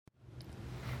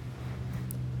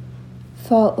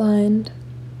Faultlined.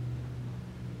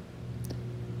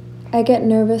 I get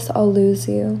nervous I'll lose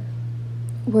you.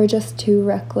 We're just too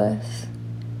reckless,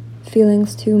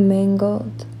 feelings too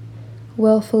mangled,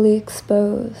 willfully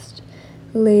exposed,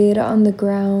 laid on the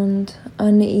ground,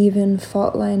 uneven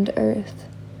fault-lined earth,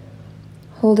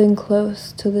 holding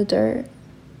close to the dirt,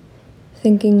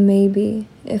 thinking maybe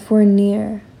if we're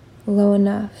near, low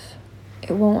enough,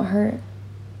 it won't hurt.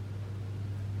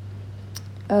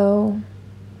 Oh,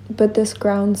 but this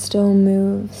ground still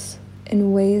moves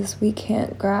in ways we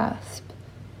can't grasp.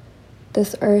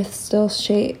 This earth still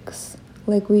shakes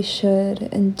like we should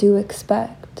and do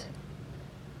expect.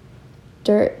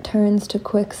 Dirt turns to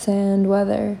quicksand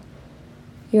whether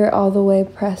you're all the way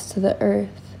pressed to the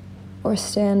earth or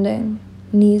standing,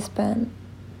 knees bent.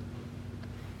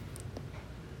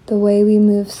 The way we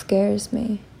move scares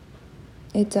me.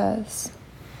 It does.